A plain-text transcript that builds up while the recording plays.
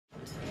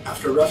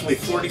After roughly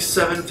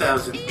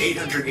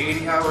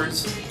 47,880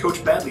 hours,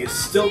 Coach Baddeley is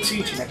still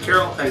teaching at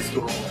Carroll High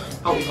School,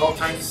 helping all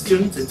kinds of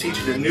students and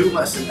teaching a new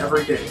lesson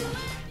every day.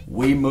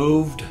 We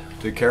moved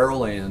to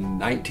Carroll in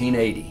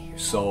 1980,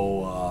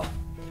 so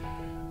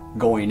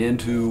going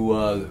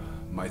into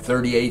my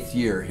 38th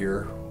year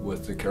here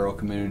with the Carroll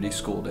Community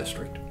School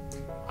District.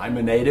 I'm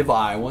a native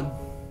Iowan.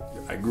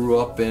 I grew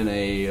up in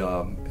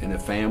a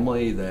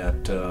family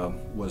that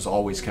was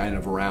always kind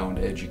of around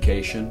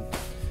education.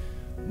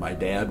 My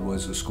dad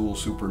was a school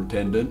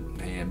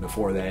superintendent, and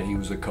before that he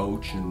was a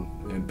coach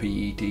and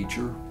PE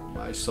teacher.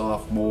 My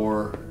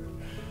sophomore,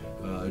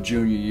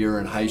 junior year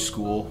in high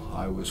school,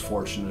 I was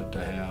fortunate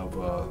to have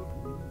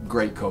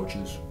great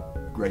coaches,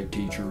 great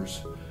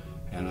teachers,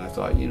 and I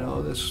thought, you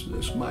know,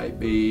 this might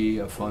be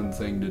a fun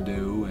thing to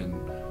do. And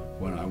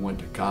when I went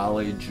to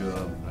college,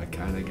 I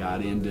kind of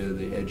got into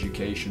the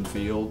education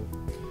field,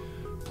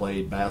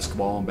 played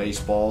basketball and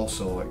baseball,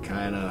 so it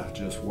kind of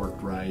just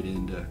worked right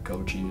into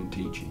coaching and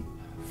teaching.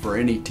 For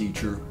any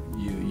teacher,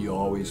 you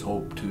always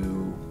hope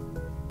to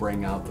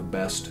bring out the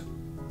best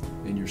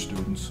in your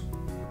students.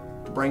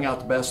 To bring out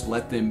the best,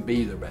 let them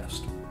be their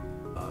best.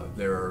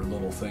 There are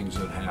little things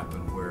that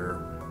happen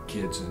where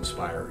kids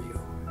inspire you,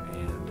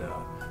 and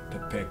to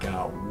pick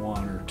out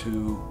one or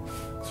two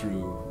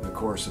through the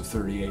course of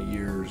 38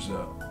 years,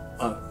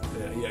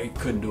 I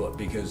couldn't do it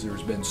because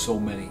there's been so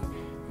many.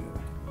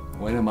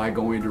 When am I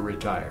going to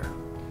retire?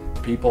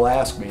 People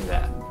ask me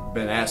that.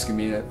 Been asking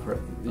me that for,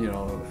 you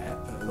know,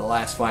 the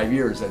last 5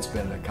 years. That's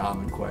been a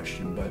common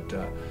question, but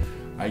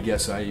I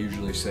guess I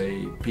usually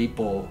say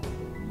people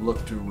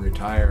look to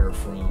retire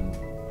from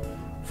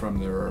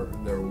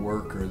their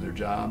work or their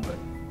job, but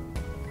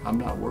I'm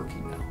not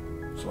working now,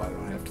 so I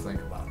don't have to think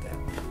about that.